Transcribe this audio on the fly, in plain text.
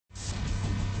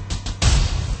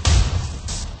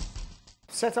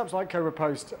Setups like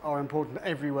Correspondent are important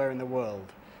everywhere in the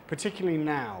world, particularly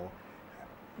now.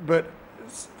 But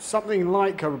something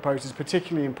like Correspondent is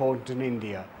particularly important in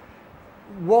India.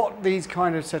 What these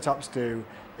kind of setups do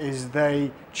is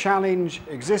they challenge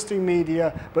existing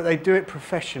media, but they do it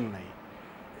professionally.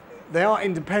 They are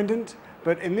independent,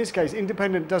 but in this case,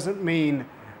 independent doesn't mean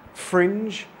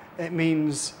fringe. It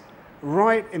means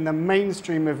right in the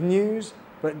mainstream of news,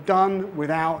 but done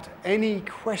without any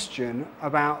question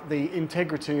about the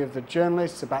integrity of the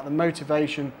journalists, about the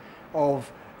motivation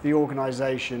of the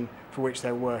organisation for which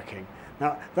they're working.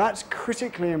 Now, that's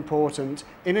critically important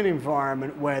in an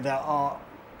environment where there are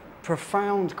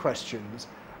profound questions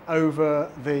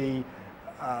over the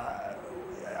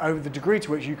degree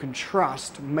to which you can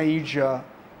trust major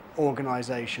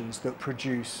organisations that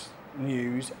produce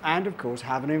news and, of course,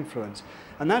 have an influence.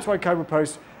 And that's why Cobra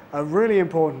Posts are really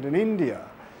important in India,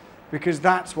 because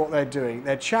that's what they're doing.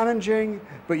 They're challenging,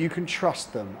 but you can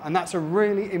trust them. And that's a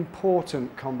really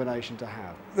important combination to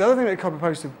have. The other thing that Cobra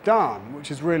Posts have done, which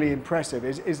is really impressive,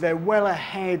 is they're well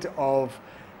ahead of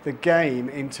the game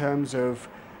in terms of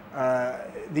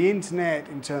the internet,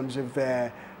 in terms of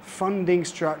their funding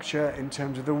structure, in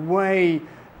terms of the way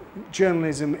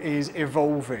journalism is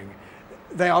evolving.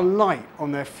 They are light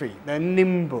on their feet, they're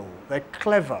nimble, they're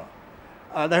clever,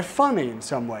 they're funny in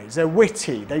some ways, they're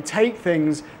witty. They take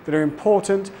things that are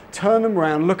important, turn them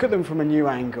around, look at them from a new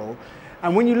angle.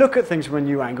 And when you look at things from a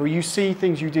new angle, you see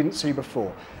things you didn't see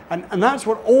before. And that's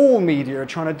what all media are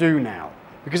trying to do now,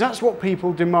 because that's what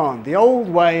people demand. The old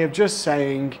way of just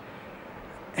saying,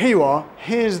 here you are,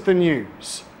 here's the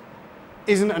news,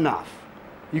 isn't enough.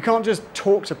 You can't just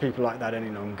talk to people like that any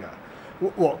longer.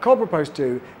 What Cobra Posts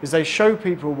do is they show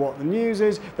people what the news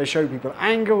is, they show people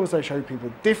angles, they show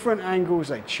people different angles,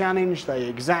 they challenge, they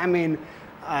examine,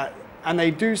 and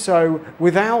they do so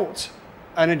without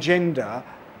an agenda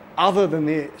other than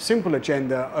the simple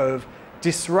agenda of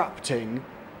disrupting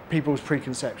people's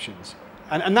preconceptions.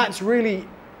 And that's really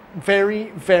very,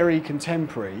 very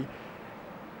contemporary,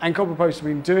 and Cobra Posts have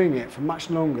been doing it for much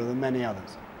longer than many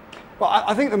others. Well,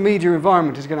 I think the media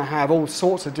environment is going to have all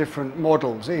sorts of different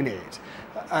models in it,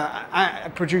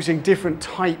 producing different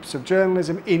types of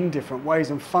journalism in different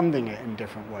ways and funding it in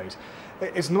different ways.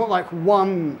 It's not like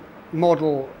one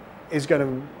model is going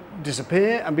to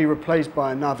disappear and be replaced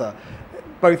by another,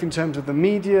 both in terms of the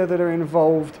media that are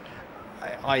involved,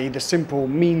 i.e. the simple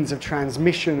means of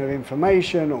transmission of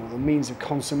information or the means of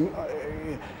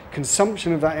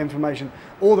consumption of that information,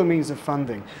 or the means of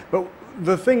funding. But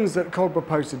the things that Cobra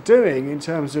Posts are doing in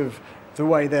terms of the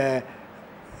way they're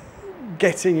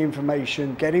getting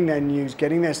information, getting their news,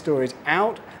 getting their stories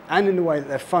out, and in the way that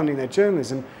they're funding their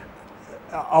journalism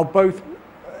are both,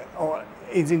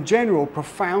 is in general,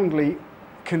 profoundly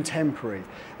contemporary.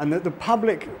 And that the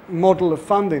public model of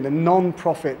funding, the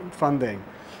non-profit funding,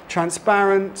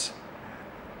 transparent,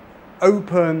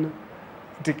 open,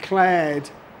 declared,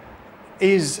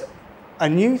 is a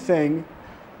new thing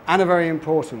and a very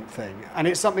important thing. And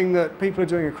it's something that people are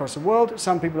doing across the world.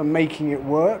 Some people are making it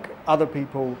work, other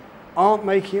people aren't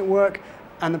making it work,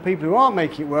 and the people who aren't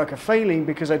making it work are failing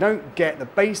because they don't get the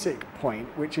basic point,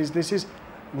 which is this is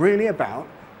really about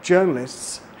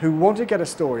journalists who want to get a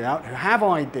story out, who have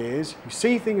ideas, who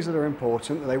see things that are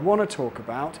important, that they want to talk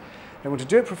about. They want to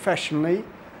do it professionally.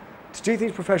 To do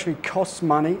things professionally costs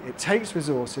money, it takes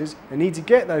resources, they need to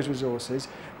get those resources,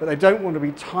 but they don't want to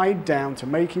be tied down to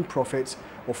making profits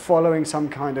or following some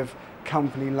kind of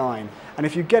company line. And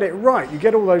if you get it right, you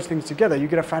get all those things together, you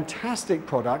get a fantastic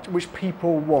product which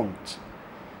people want.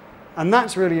 And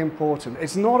that's really important.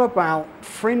 It's not about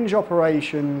fringe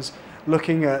operations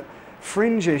looking at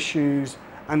fringe issues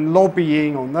and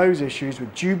lobbying on those issues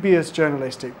with dubious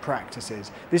journalistic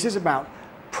practices. This is about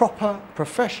proper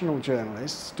professional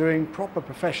journalists doing proper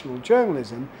professional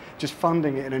journalism, just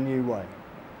funding it in a new way.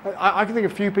 I can think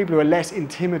of a few people who are less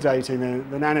intimidating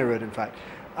than Anirudh, in fact.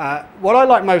 What I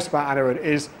like most about Anirudh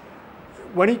is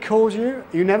when he calls you,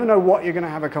 you never know what you're going to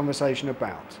have a conversation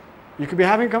about. You could be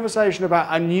having a conversation about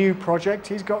a new project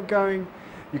he's got going.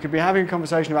 You could be having a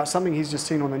conversation about something he's just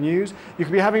seen on the news. You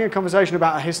could be having a conversation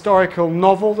about a historical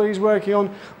novel that he's working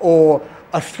on, or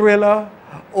a thriller,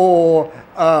 or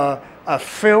a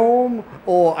film,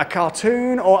 or a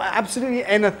cartoon, or absolutely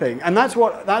anything. And that's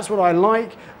what I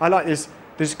like. I like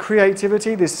this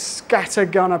creativity, this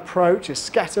scattergun approach, this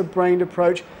scatterbrained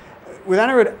approach. With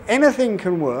Anirudh, anything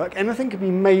can work, anything can be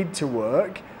made to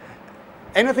work,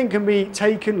 anything can be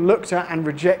taken, looked at, and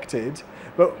rejected,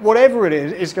 but whatever it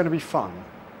is, it's going to be fun.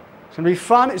 It's going to be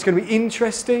fun, it's going to be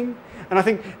interesting, and I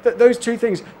think that those two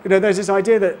things, there's this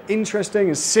idea that interesting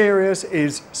and serious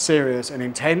is serious and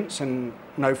intense and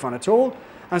no fun at all,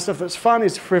 and stuff that's fun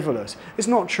is frivolous. It's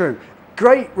not true.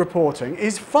 Great reporting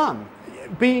is fun.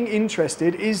 Being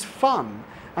interested is fun.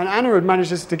 And Anirudh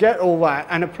manages to get all that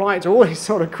and apply it to all these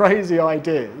sort of crazy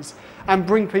ideas and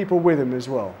bring people with him as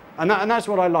well. And that's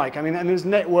what I like. I mean, and there's a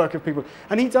network of people.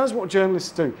 And he does what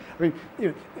journalists do. I mean, you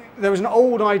know, there was an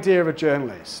old idea of a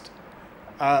journalist,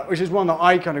 which is one that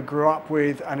I kind of grew up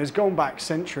with and has gone back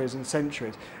centuries and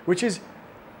centuries, which is,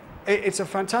 it's a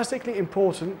fantastically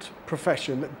important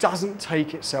profession that doesn't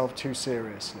take itself too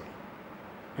seriously.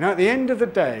 You know, at the end of the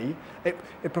day,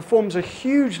 it performs a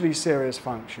hugely serious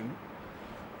function,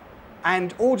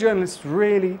 and all journalists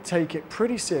really take it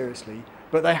pretty seriously,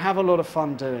 but they have a lot of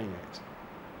fun doing it.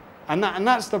 And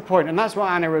that's the point, and that's what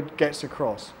Anirudh gets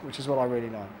across, which is what I really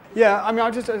like. Yeah, I mean,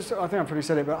 I think I've probably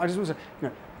said it, but I just want to say, you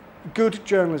know, good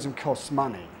journalism costs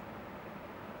money.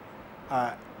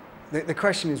 The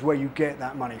question is where you get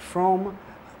that money from,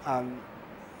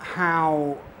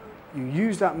 how you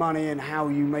use that money, and how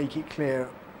you make it clear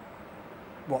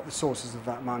what the sources of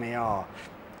that money are.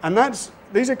 And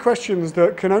these are questions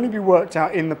that can only be worked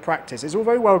out in the practice. It's all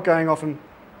very well going off and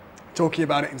talking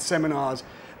about it in seminars,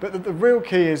 but the real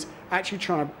key is actually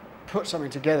trying to put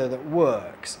something together that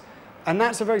works. And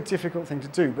that's a very difficult thing to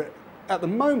do, but at the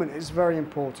moment it's very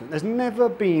important. There's never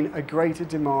been a greater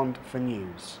demand for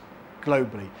news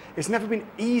globally. It's never been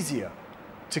easier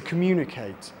to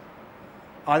communicate,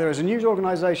 either as a news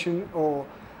organisation or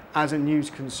as a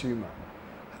news consumer.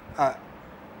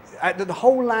 The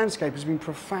whole landscape has been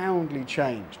profoundly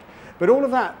changed. But all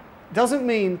of that doesn't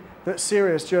mean that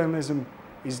serious journalism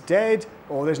is dead,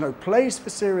 or there's no place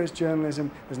for serious journalism,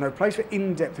 there's no place for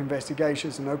in-depth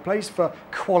investigations, there's no place for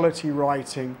quality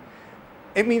writing.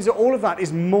 It means that all of that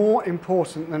is more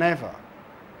important than ever.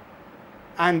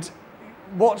 And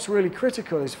what's really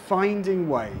critical is finding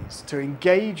ways to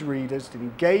engage readers, to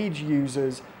engage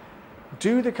users,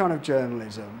 do the kind of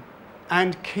journalism,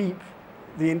 and keep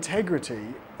the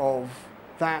integrity of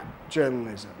that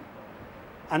journalism.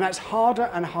 And that's harder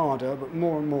and harder, but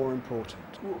more and more important.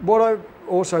 What I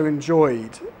also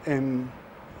enjoyed in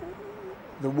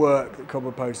the work that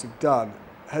Cobble Post have done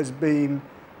has been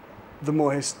the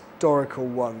more historical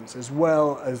ones, as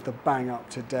well as the bang up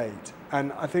to date.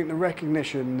 And I think the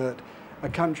recognition that a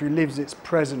country lives its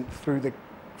present through the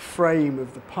frame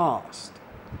of the past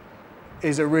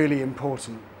is a really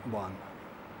important one.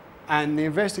 And the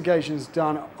investigations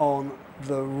done on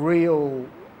the real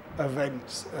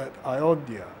events at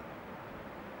Ayodhya,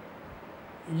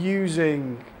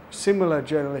 using similar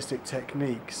journalistic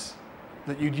techniques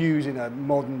that you'd use in a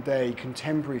modern day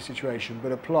contemporary situation,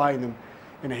 but applying them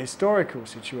in a historical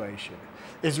situation,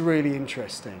 is really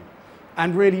interesting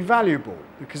and really valuable,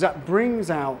 because that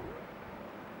brings out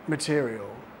material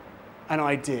and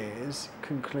ideas,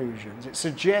 conclusions. It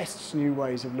suggests new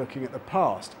ways of looking at the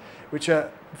past, which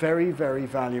are very, very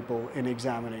valuable in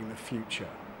examining the future.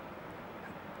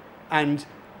 And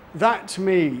that, to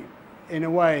me, in a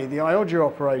way, the Ayodhya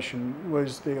operation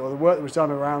was or the work that was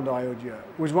done around Ayodhya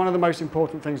was one of the most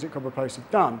important things that Cobble Post have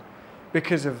done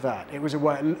because of that. It was a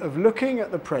way of looking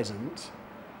at the present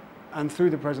and through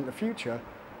the present the future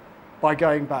by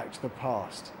going back to the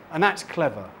past. And that's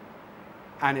clever,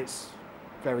 and it's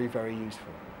very, very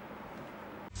useful.